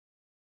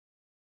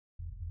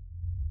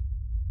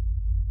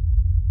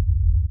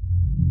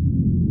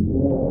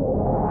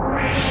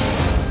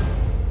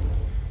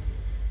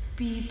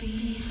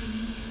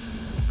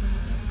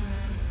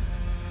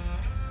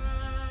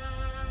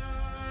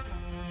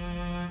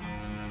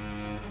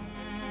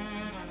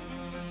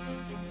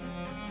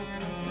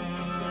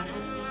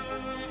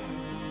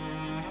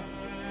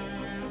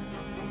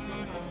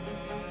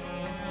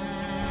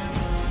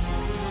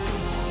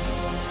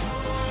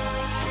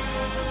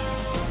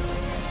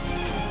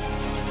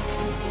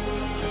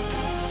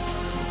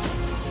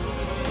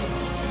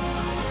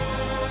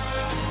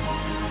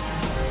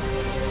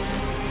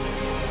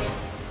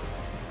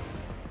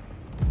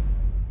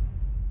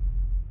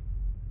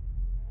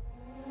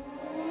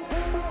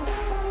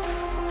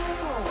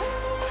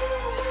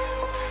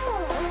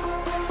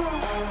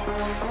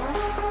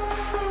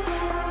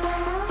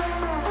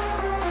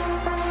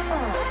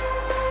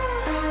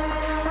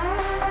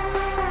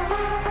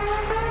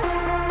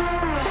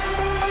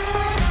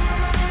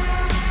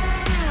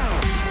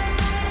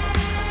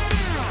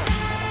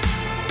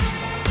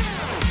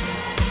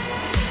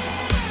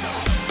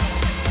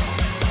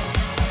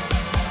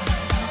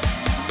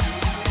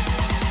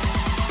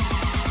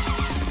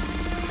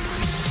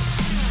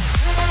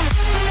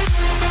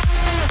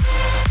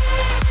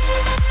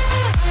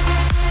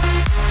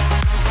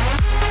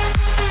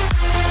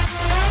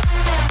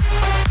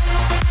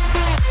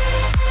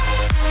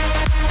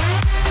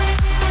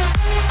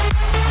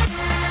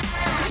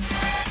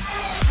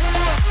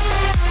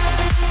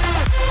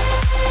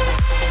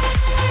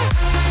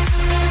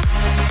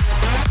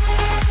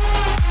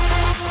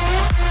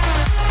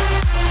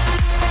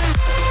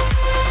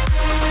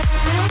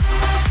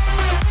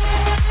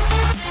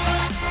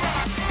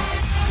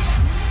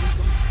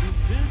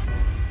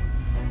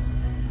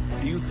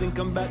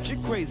I'm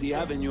batshit crazy,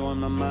 having you on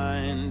my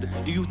mind.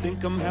 Do you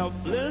think I'm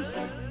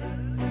helpless?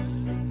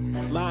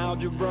 My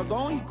algebra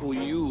gon' equal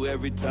you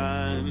every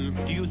time.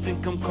 Do you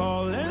think I'm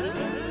calling?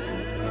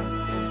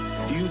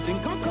 Do you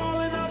think I'm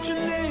calling out your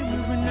name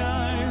every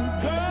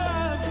night? Girl,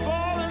 I'm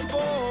falling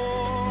for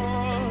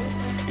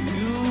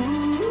you.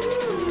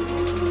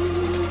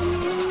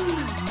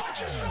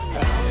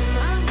 Oh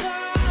my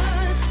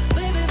God,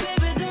 baby,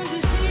 baby, don't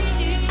you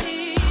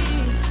see?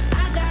 I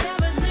got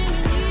everything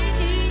you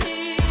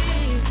need.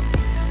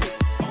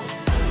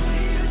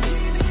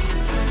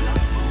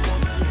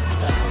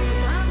 Oh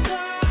my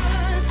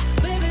God,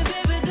 baby,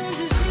 baby, don't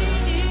you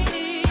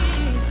see?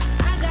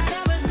 I got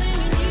everything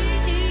you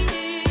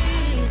need.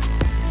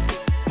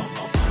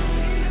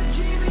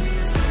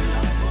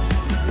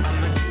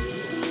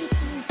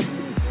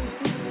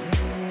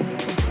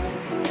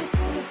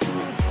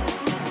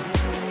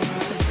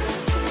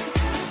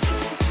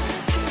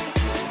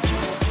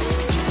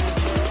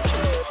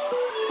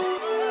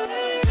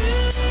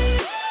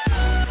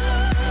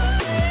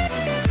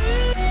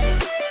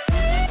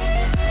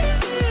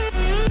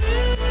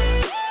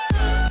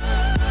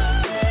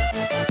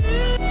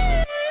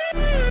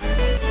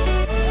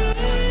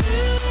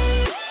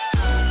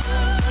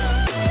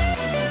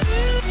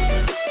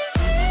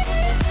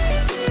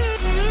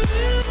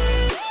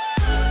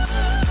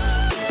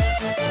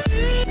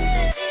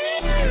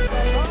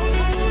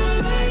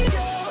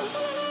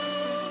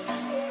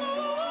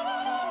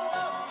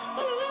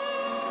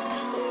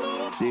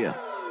 See ya.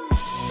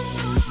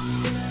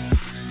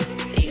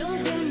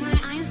 You've been my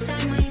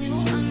Einstein, my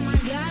Newton, my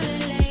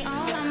Galilei,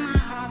 all of my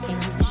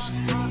Hawkins.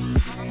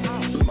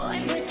 Boy,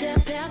 put that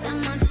belt on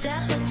my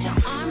step, put your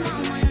arm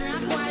on my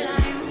neck while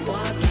I'm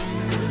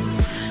walking.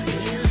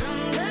 Please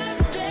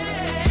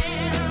understand,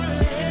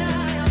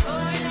 yeah, I'm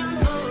falling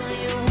for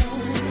you.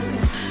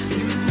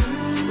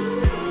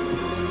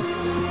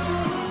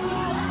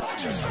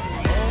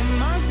 Oh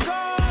my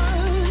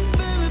God,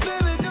 baby,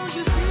 baby, don't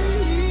you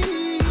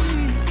see?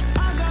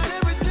 I got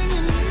everything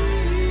you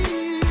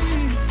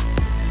need.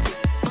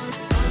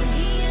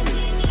 Only a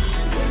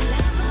genius could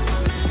love a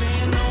woman.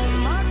 Saying, oh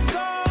my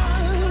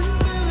God,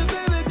 baby,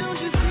 baby, don't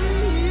you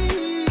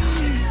see?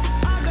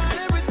 I got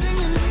everything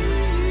you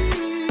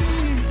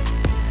need.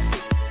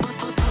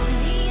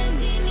 Only a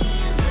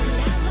genius could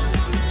love a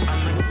woman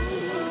like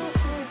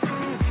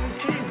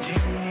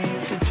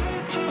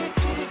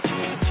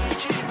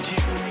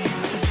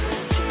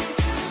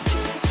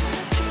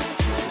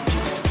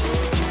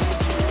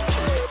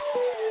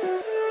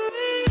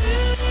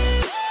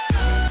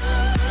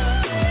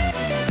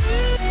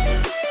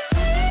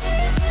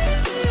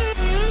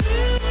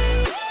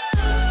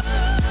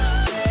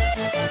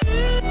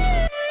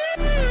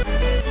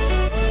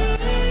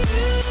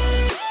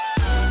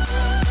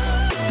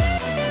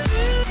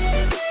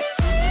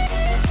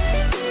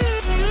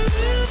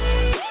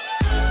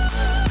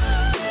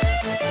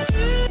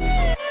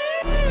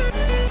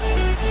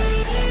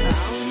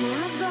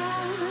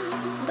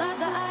got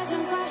the eyes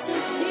and cross the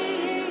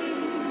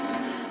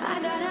T's. I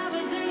got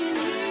everything you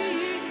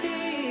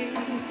need.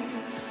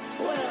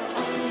 Well,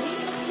 only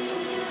a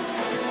genius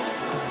could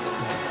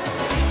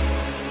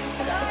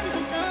God is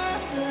a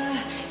dancer.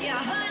 Yeah,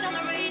 I heard on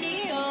the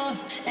radio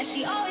that she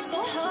always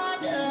go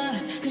harder,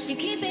 'cause she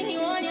keeping you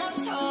on your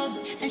toes,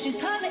 and she's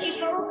perfectly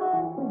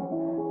focused.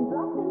 She's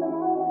lost in the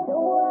moment.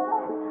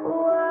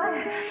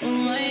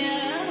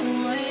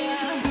 Oh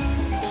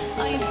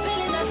yeah. Are you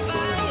feeling that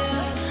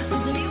fire?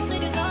 'Cause the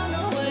music is on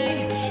the way.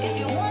 If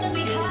you wanna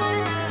be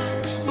higher,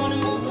 wanna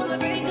move till the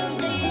break of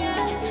day.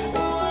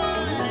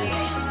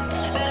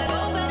 Better go,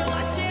 better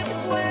watch it.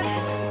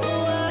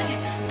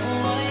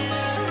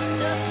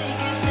 Just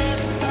take it step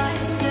by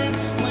step.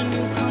 When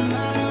you come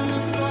out on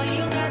the floor,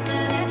 you got the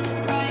left,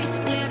 right,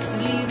 left.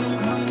 Leave 'em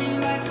coming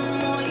back for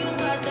more. You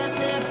got that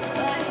step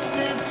by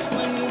step.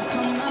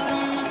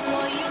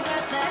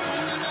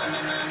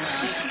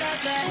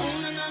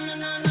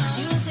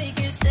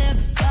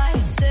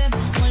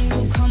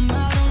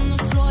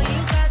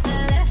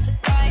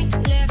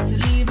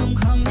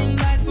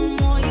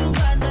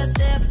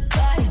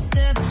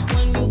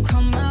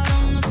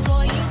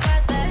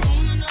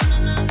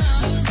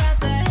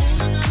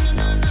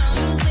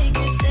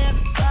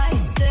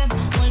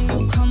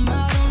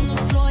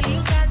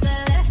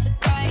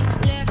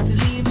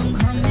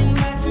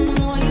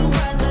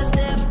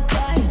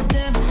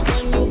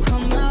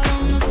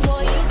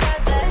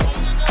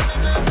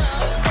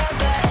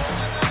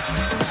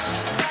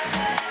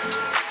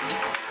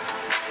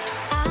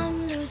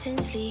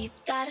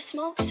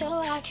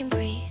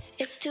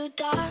 It's too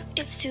dark,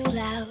 it's too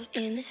loud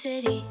in the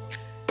city.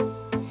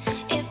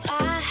 If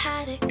I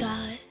had a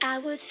god, I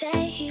would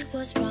say he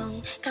was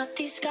wrong. Got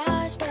these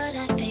scars, but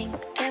I think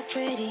they're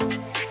pretty.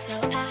 So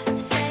I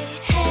say,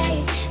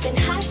 hey, been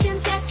high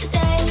since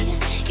yesterday.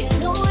 You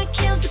know it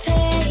kills the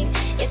pain.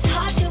 It's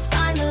hard to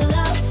find the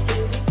love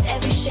through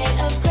every shade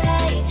of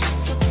gray.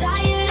 So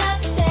tired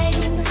of the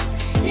same,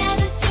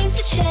 never seems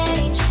to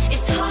change.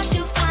 It's hard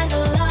to find the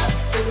love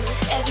through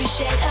every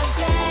shade of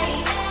gray.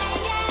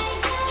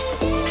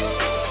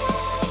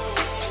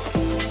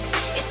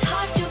 It's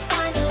hard to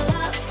find the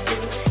love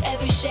through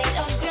every shade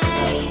of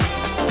gray.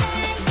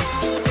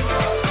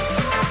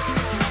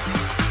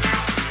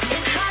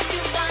 It's hard to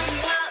find the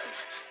love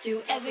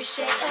through every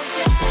shade of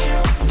gray.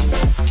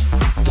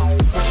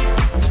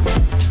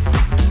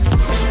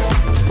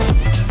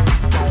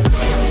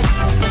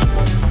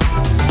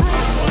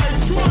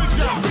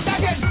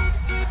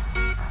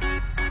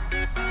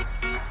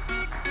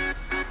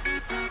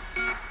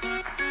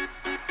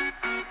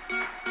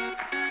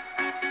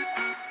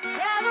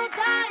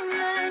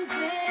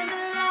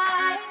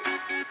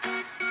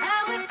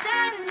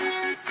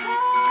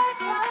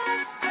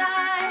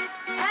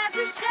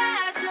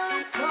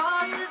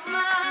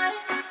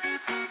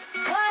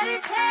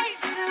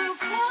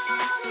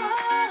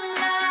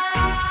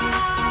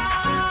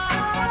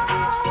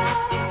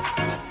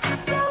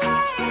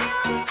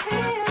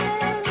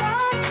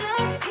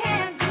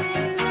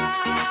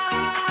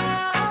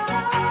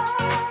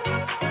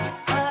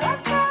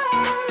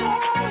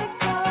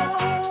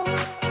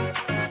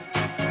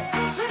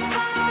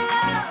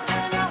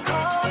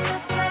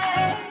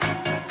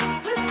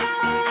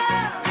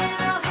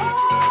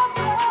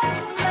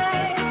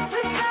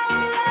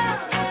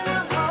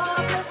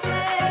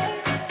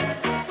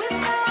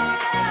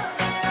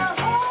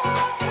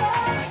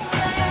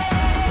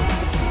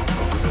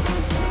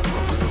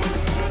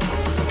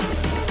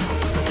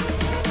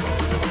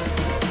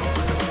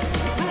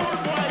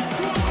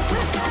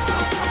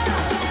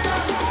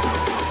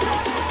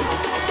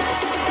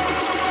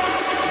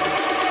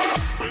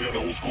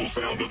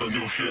 Sound of the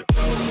new shit.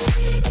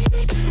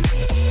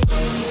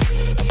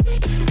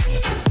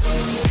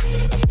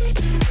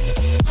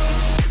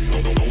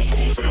 Old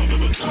school sound of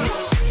the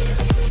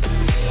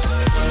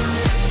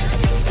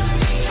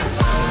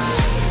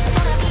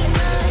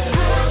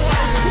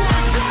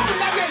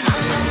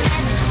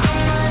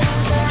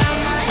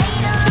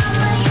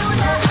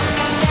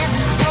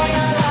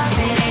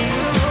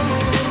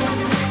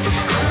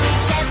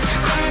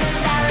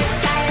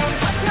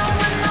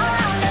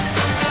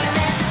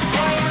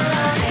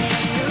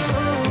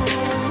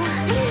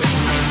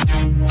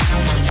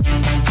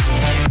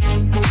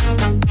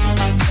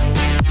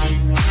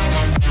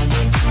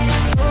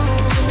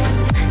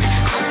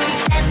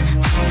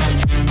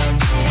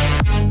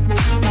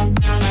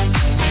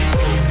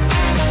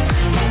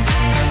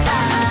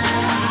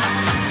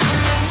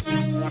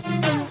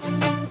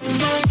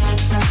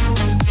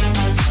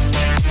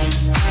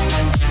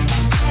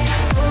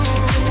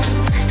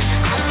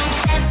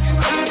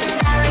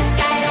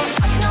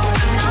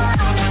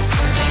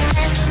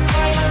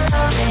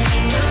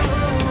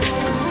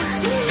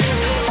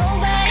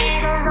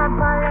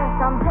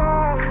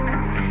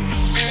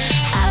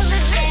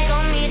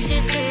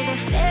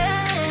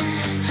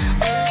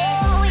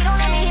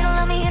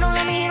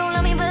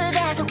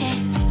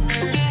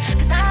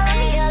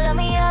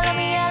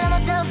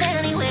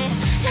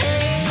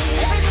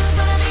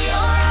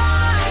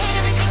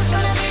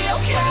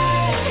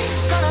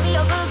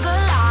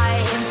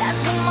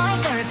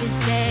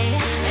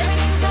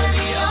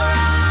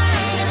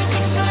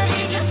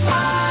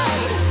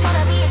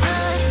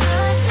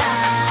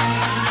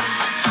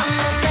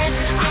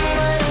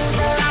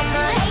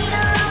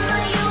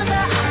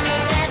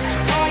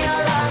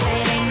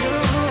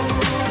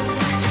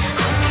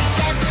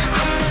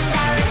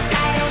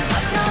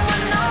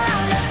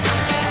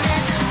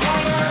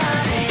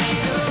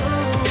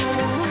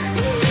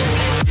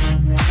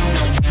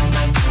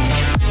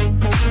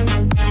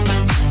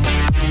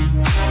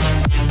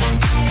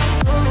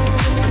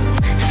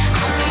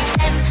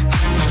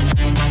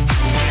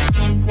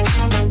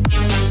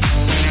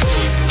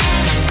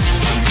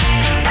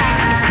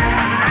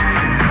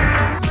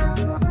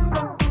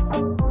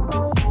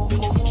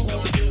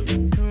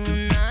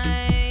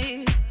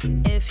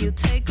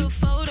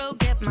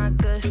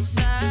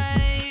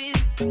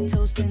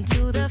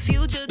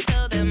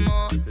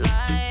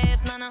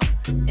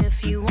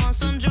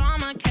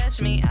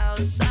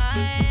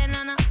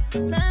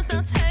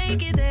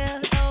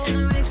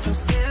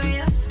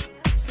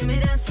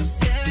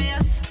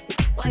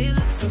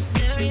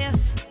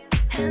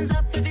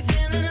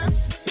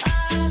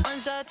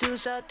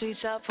shot, 3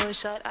 shot, 4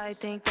 shot. I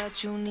think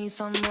that you need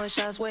some more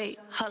shots. Wait,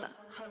 holla.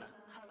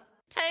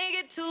 Take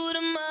it to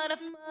the mother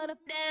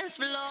dance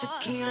floor.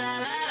 Tequila, la,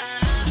 la,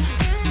 la.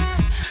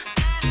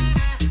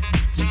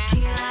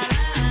 Tequila,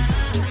 la,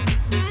 la, la.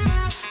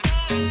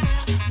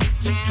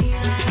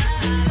 Tequila, la,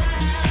 la, la. Tequila, la, la,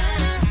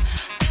 la.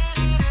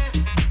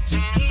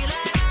 Tequila,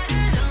 la,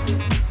 la, la.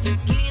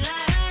 Tequila,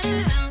 la,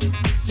 la, la.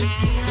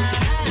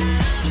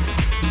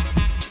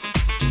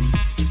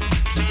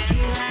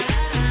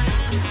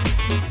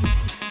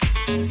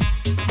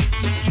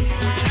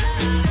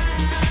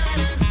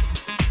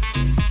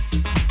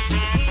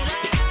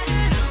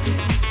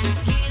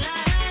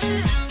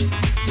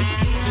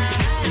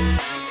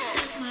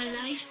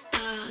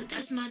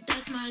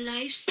 my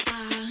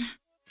lifestyle.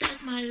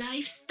 That's my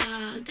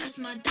lifestyle. That's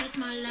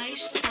my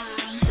lifestyle.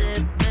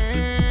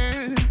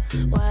 Sipping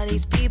while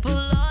these people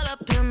all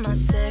up in my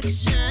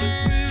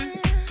section,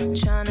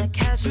 tryna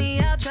catch me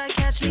out, try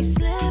catch me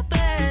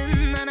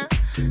slipping. Nah, nah.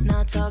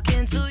 Not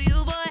talking to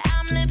you, boy,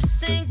 I'm lip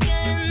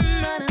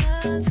syncing. Nah,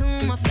 nah.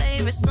 To my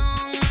favorite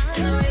song.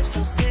 The rape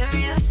so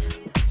serious,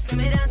 see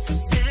me dance so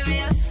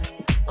serious.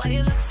 Why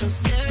you look so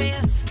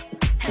serious?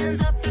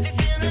 Hands up if you're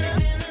feeling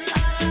us.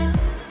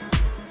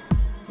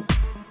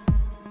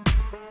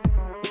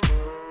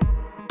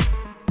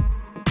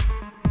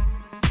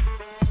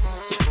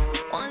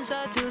 One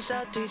shot, two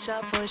shot, three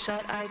shot, four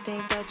shot. I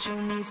think that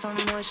you need some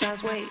more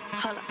shots. Wait,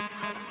 holla.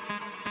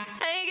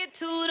 Take it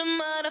to the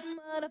mother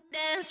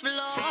dance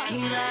floor.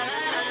 Tequila, la,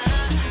 la, la.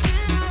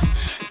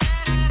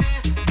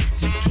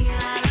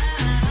 Tequila, la,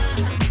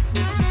 la, la.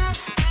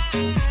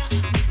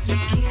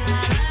 Tequila,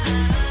 la,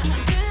 la, la.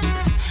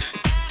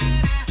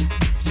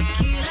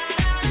 Tequila,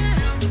 la, la,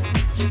 la.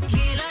 Tequila,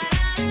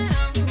 la, la,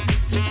 la.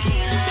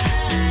 Tequila, la, la, la. Tequila,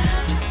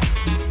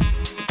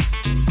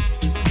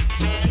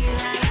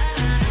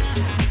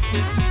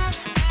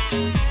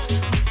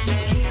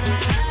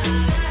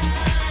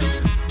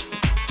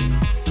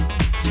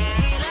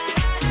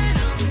 la, la,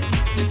 la.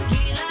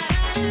 Tequila, la,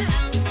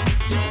 la,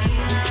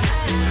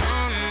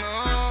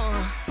 la.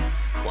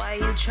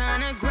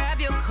 Tryna grab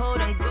your coat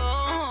and go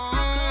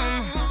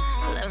home.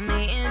 Let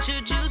me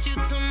introduce you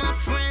to my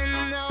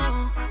friend,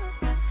 though.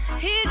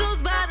 He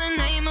goes by the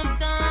name of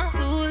Don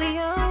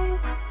Julio.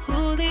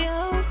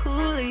 Julio,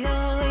 Julio,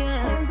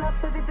 yeah. Hands up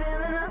if you're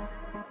feeling us.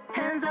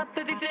 Hands up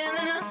if you're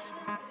feeling us.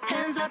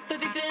 Hands up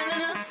if you're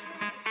feeling us.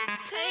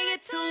 Take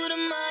it to the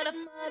mother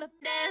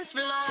dance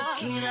floor.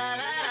 Tequila, la,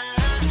 la,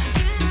 la.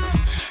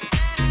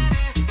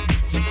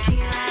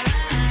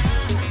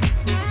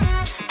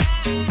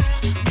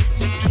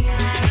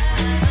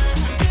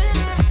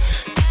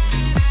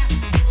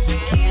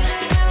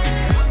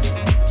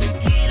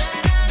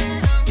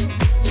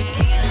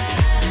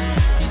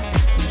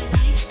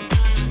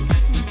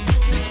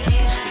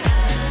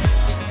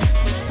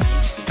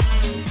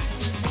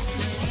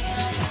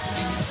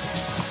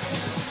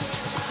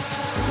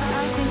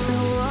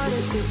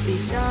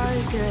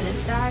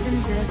 Let's dive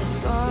into the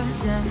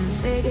bottom,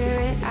 figure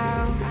it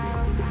out.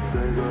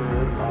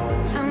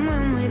 And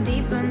when we're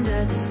deep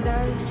under the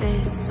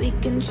surface, we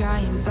can try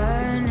and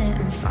burn it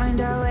and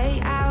find our way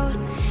out.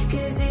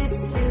 'Cause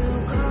it's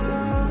too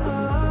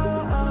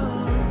cold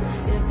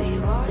to be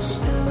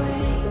washed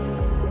away.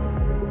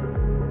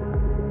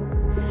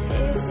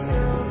 It's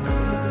so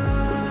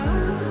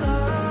cold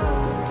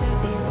to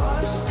be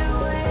washed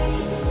away.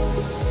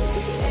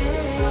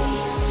 Hey,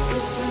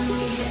 'cause when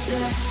we hit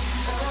the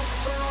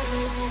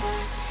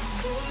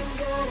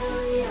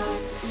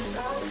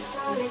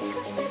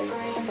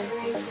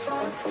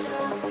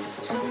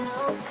so no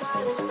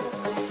colors but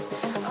white,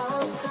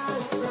 all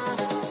colors not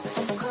up.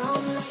 Go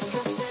make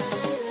up the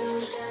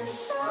illusion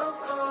so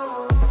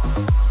cold.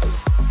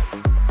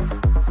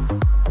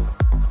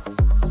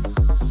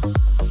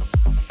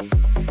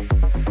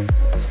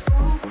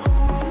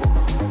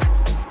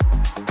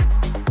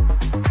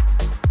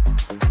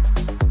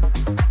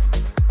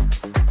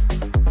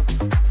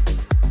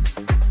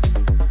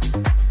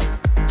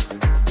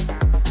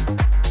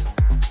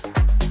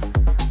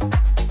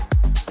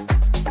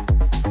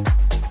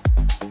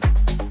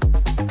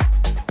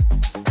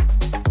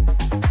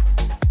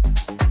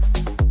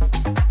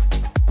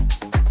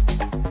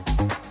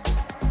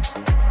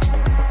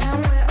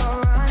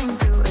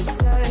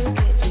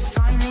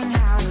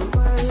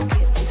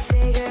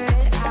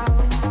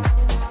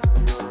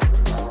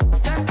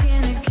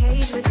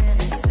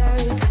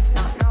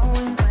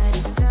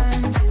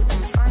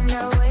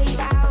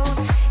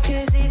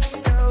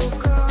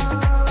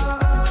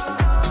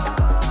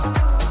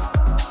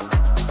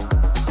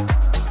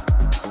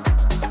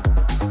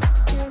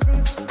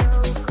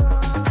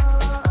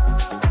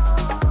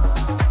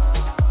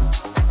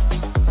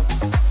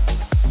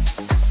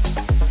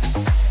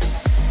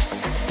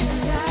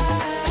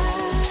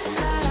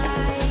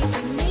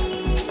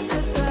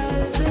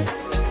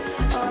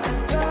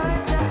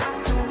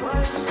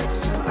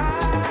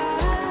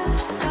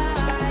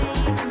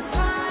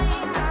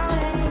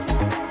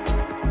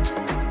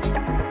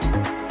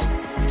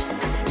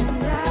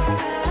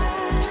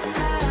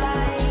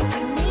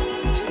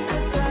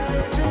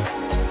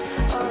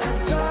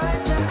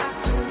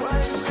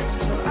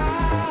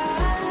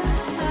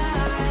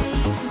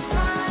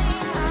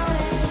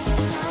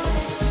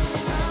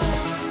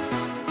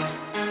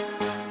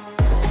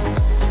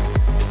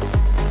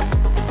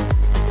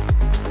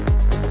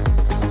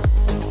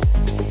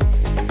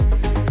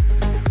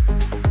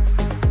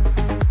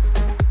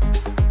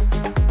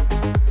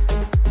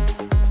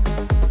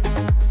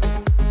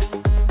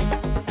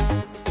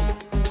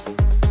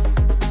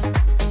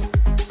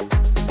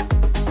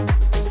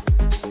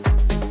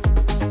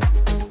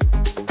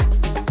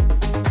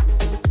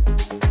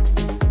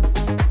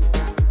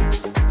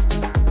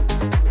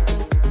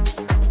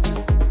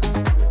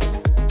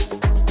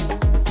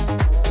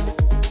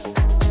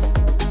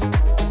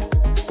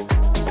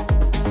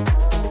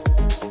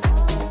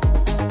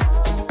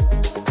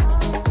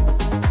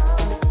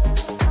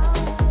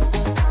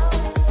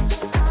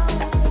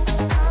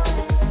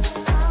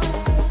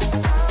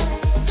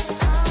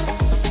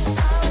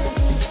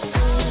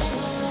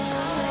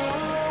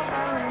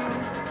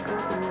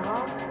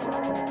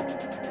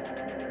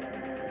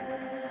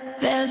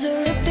 There's a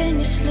rip in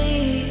your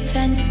sleeve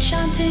and you're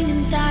chanting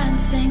and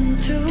dancing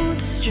through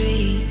the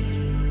street.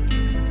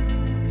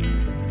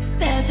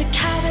 There's a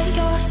cab at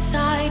your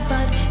side,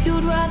 but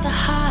you'd rather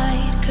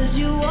hide, 'cause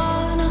you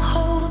wanna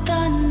hold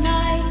the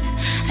night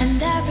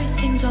and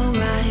everything's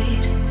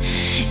alright.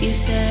 You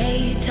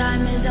say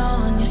time is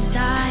on your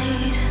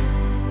side.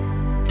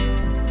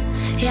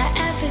 Yeah,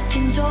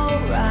 everything's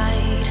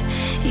alright.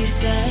 You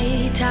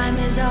say time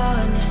is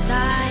on your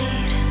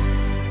side.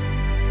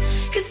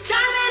 'Cause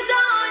time is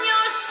on your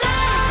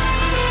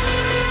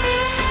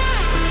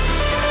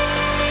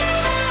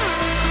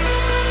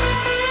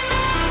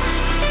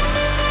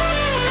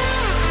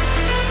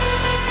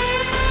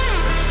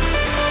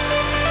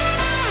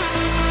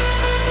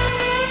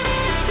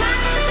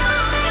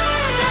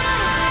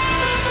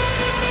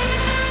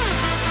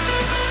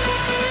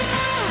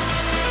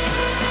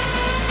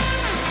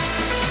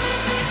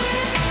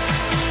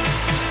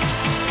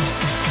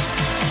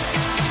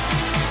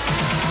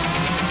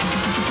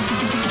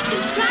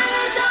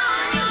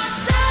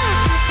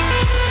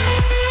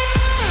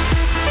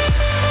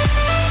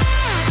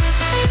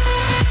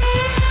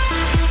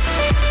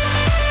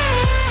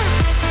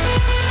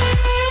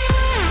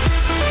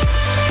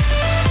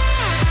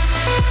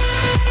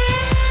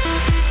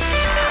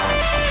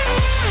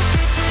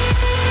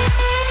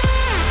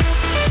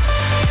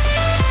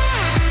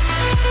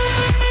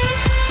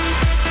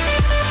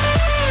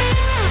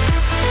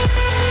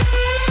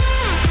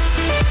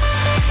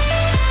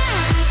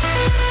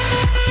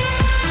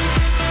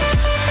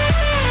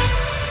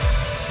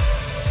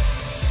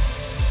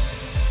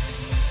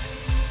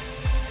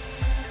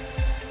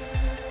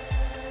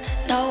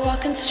not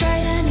walking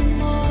straight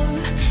anymore.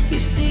 You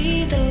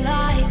see the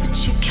light, but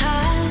you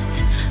can't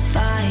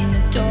find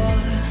the door.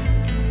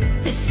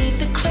 This is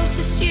the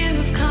closest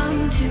you've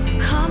come to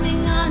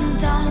coming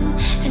undone,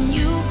 and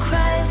you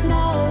crave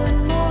more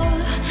and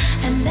more,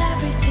 and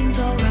everything's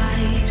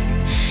alright.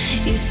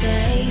 You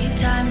say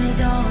time is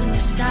on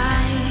your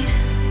side.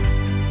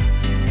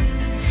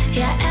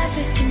 Yeah,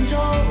 everything's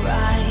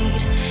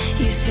alright.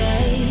 You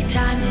say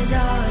time is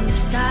on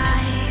your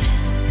side.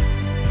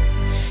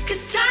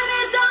 'Cause time